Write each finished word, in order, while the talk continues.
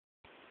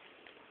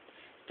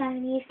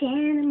Funniest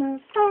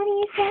animals,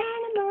 funniest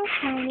animals,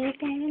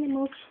 funniest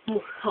animals.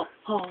 Ha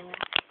ha.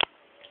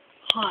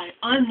 Hi,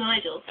 I'm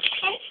Nigel.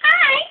 And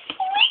I'm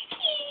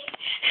Ricky.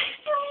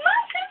 So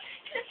welcome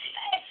to the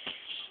first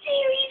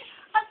series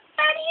of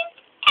funniest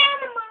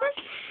animals.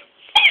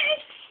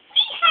 First,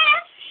 we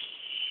have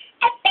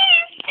a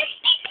bear that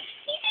thinks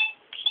he's a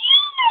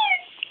human.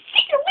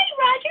 Take it away,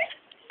 Roger.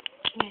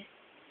 Yes.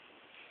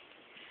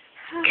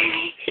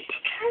 Hi,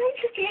 come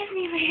to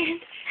Disneyland.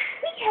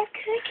 We have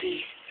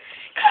cookies.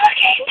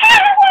 Cookie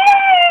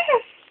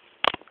power!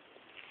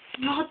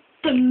 Not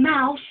the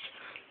mouse,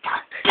 the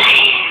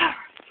bear!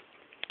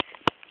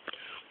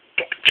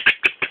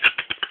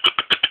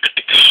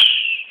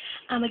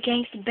 I'm a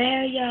gangster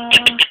bear, y'all.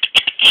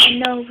 I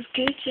know it was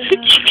good, y'all.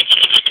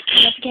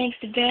 I love a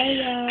gangster bear,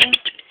 y'all.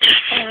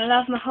 And I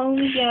love my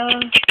homie, y'all.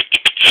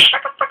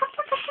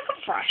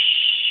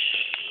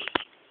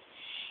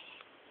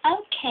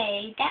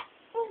 Okay, that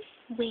was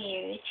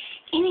weird.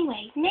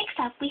 Anyway, next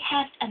up we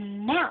have a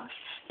mouse.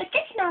 But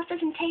this mouse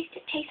doesn't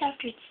chase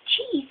after its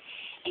cheese.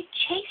 It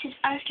chases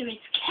after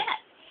its cat.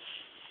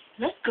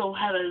 Let's go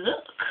have a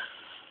look.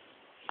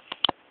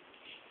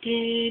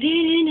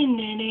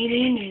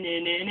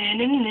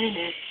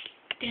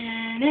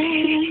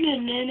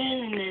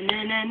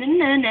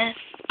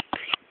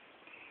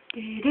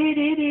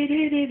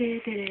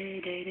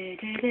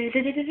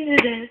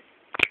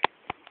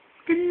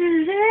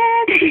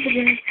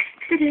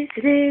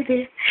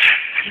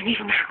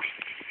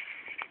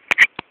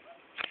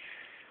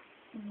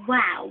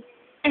 Wow.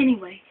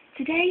 Anyway,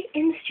 today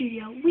in the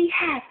studio we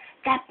have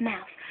that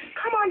mouse.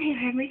 Come on here,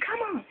 Henry,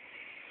 come on.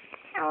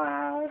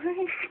 Hello.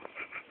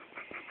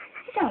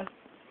 So,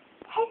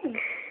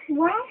 Henry,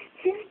 why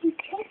do you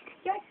taste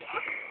your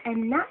cat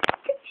and not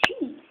the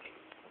cheese?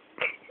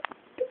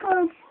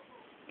 Because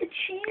the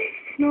cheese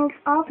smells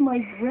of my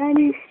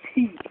granny's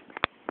teeth.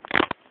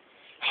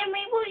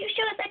 Henry, will you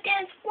show us that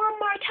dance one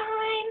more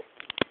time?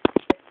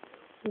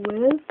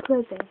 With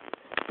pleasure.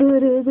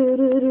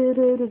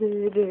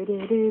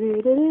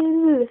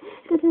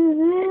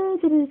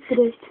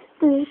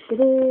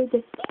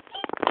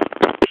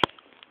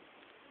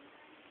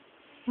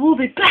 We'll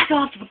be back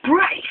after the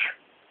break.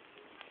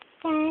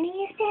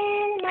 Funniest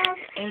animals.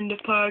 End of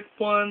part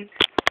 1.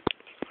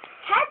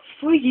 Hats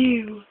For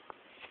you.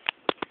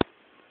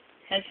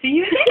 That's for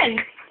you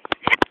again.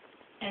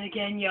 And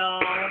again,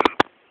 y'all.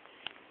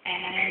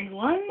 And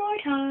one more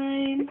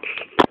time.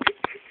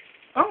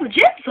 On the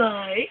jet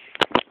side.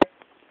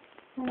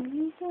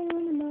 Funniest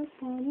animals,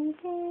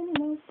 funniest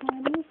animals,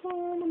 funniest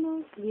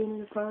animals.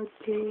 Beginning of part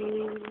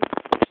 2.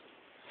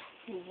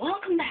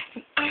 Welcome back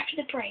from after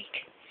the break.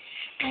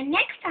 And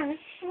next time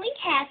we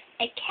have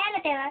a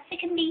capybara that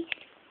can be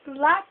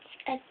lots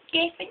of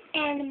different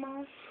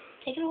animals.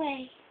 Take it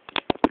away.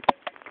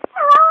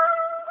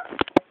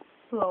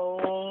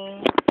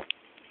 Hello.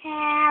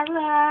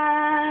 Hello.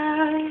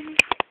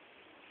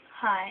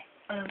 Hi.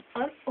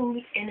 I'm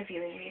only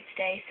interviewing you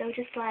today, so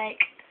just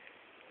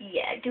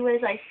yeah, do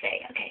as I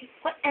say. Okay,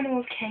 what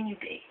animals can you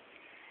be?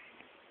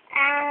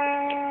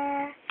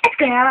 A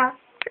squirrel.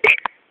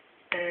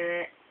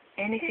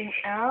 Anything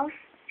else?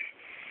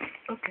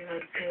 Okay,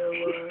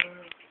 okay.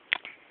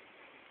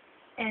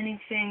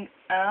 Anything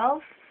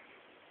else?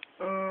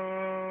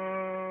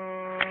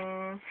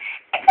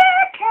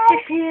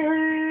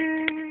 Caterpillar.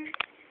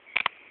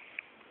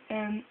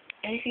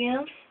 Anything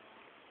else?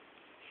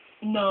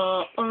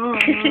 No.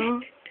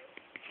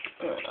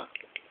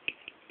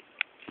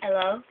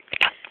 Hello?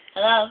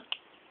 Hello?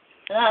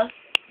 Hello?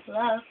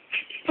 Hello?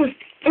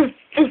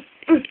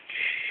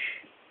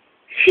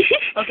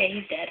 Okay,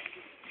 he's dead.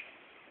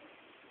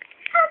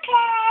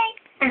 Okay.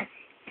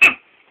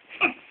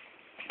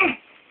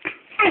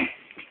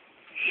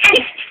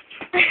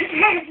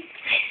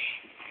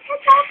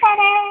 That's all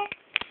better.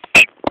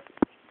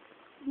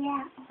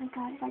 Yeah, oh my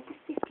god, it's like the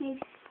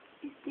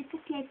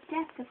 58th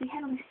death that we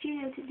had on the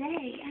studio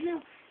today. I know.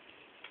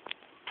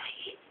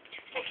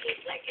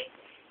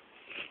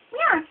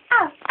 Yeah,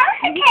 oh,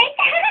 okay.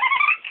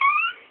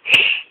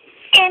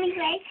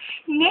 Anyway,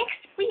 next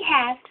we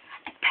have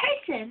a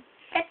person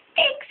that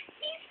thinks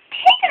he's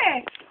Tigger.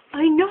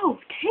 I know,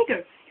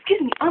 Tigger.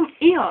 Excuse me, I'm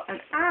ill,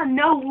 and I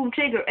know who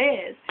Tigger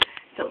is.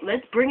 So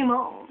let's bring him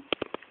on.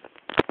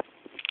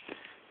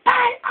 But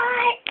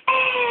I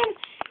am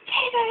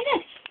Tigger.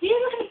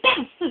 Look at the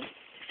bounce. Look,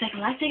 it's like a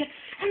light Tigger.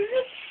 And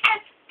look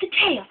at the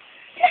tail.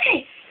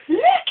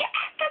 Look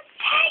at the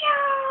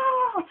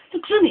tail.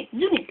 Look, zoom in.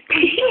 Zoom in.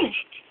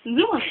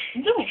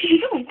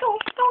 Go.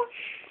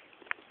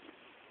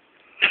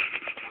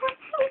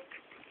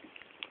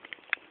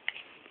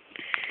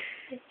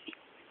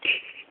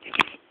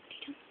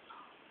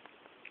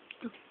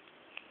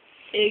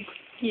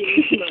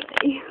 Excuse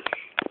me.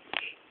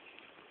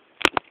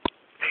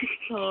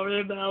 Sorry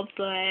about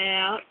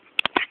that.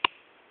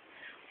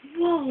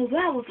 Whoa,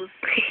 that was a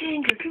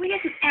stinker. Can we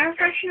get some air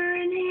freshener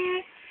in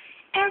here?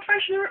 Air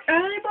freshener,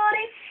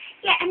 anybody?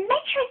 Yeah, and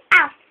make sure it's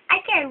out. I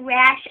get a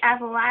rash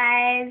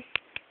otherwise.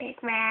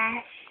 Big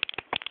rash.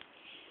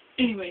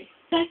 Anyway,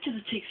 back to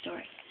the Tig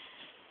story.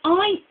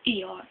 I ain't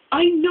Eeyore.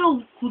 I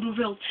know who the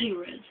real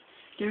Tigger is.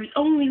 There's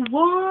only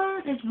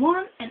one,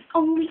 and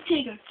only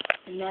Tigger,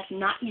 and that's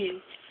not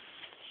you.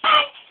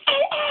 And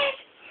it is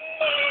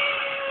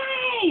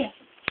me!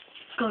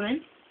 Go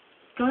in.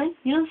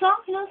 You know the song?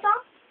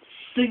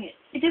 Sing it.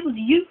 If it was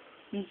you,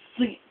 then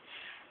sing it.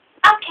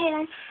 Okay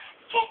then.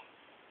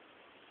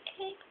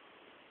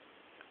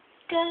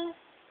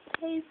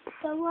 Is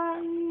the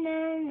one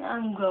and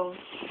I'm going.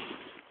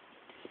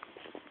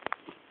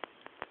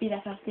 Be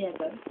that fast there,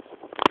 bro.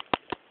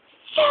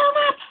 Zoom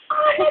up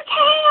on the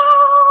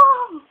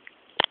tail!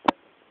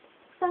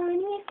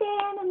 Funniest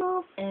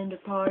animals and a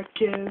part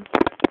 2.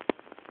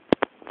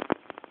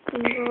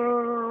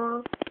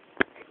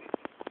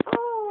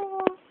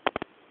 Oh,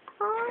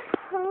 I'm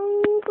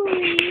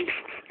hungry.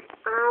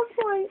 I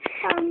want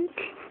some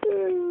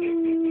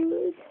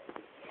food.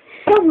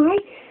 Don't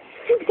worry.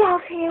 Who's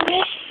out here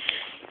with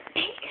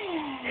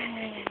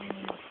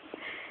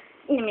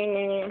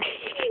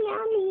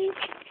Yummy.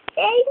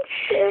 Thanks,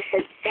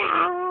 Super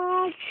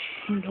Dad.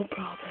 No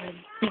problem.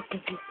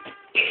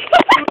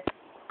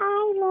 I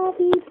love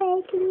you,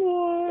 Bacon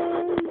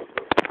Man.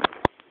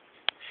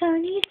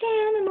 Funniest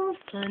animals,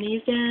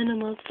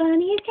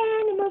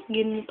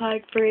 getting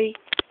part 3.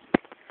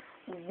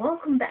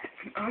 Welcome back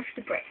from after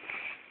the break.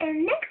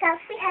 And next up,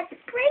 we have the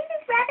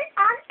bravest rabbit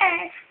on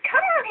earth.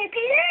 Come on here,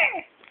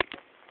 Peter.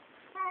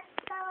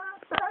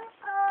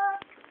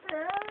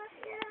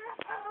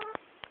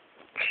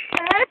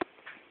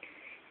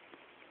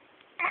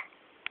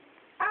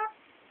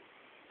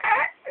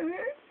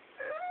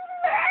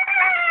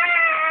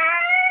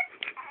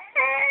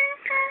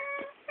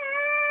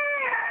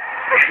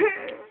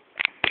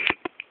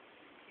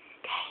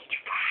 Stage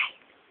fright.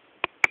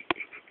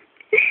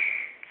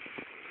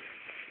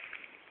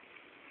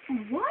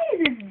 Why is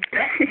this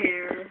back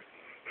here?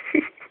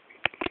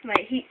 My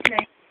heat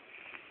tonight.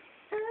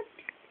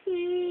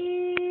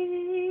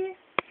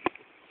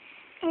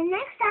 And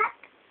next up,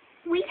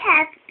 we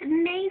have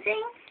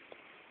amazing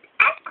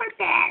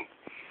acrobat.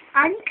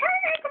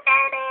 Uncon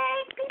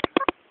acrobatic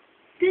people.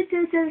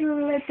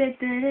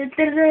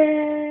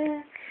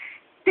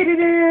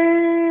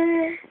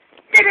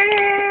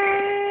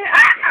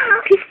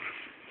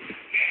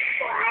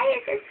 Why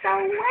is it so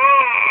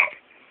wet?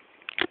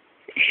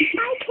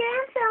 I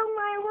can't feel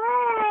my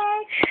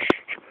legs.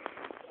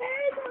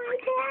 Where's my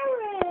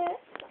carrot?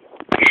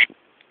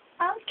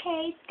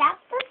 Okay, that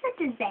was a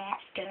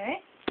disaster.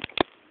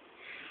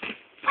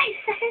 Wait a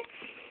second.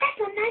 That's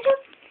not Nigel.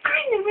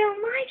 I'm the real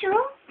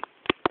Nigel.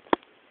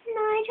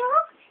 Nigel,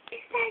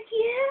 is that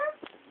you?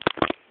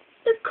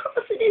 Of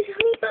course it is,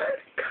 honey bun.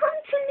 Come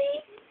to me.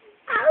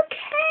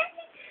 Okay.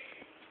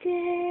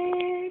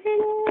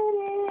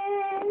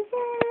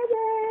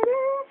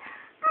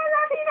 I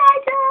love you,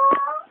 Nigel.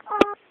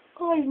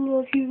 I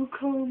love you,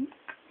 come.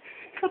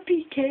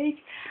 Cupcake.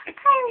 I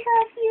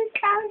love you,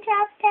 Count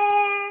up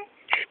there.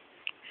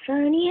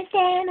 Funniest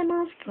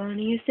animals,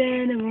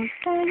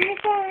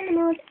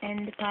 and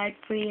the part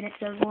 3, that's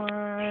the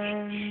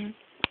one.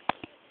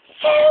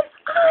 Zoom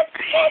on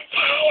the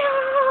tail.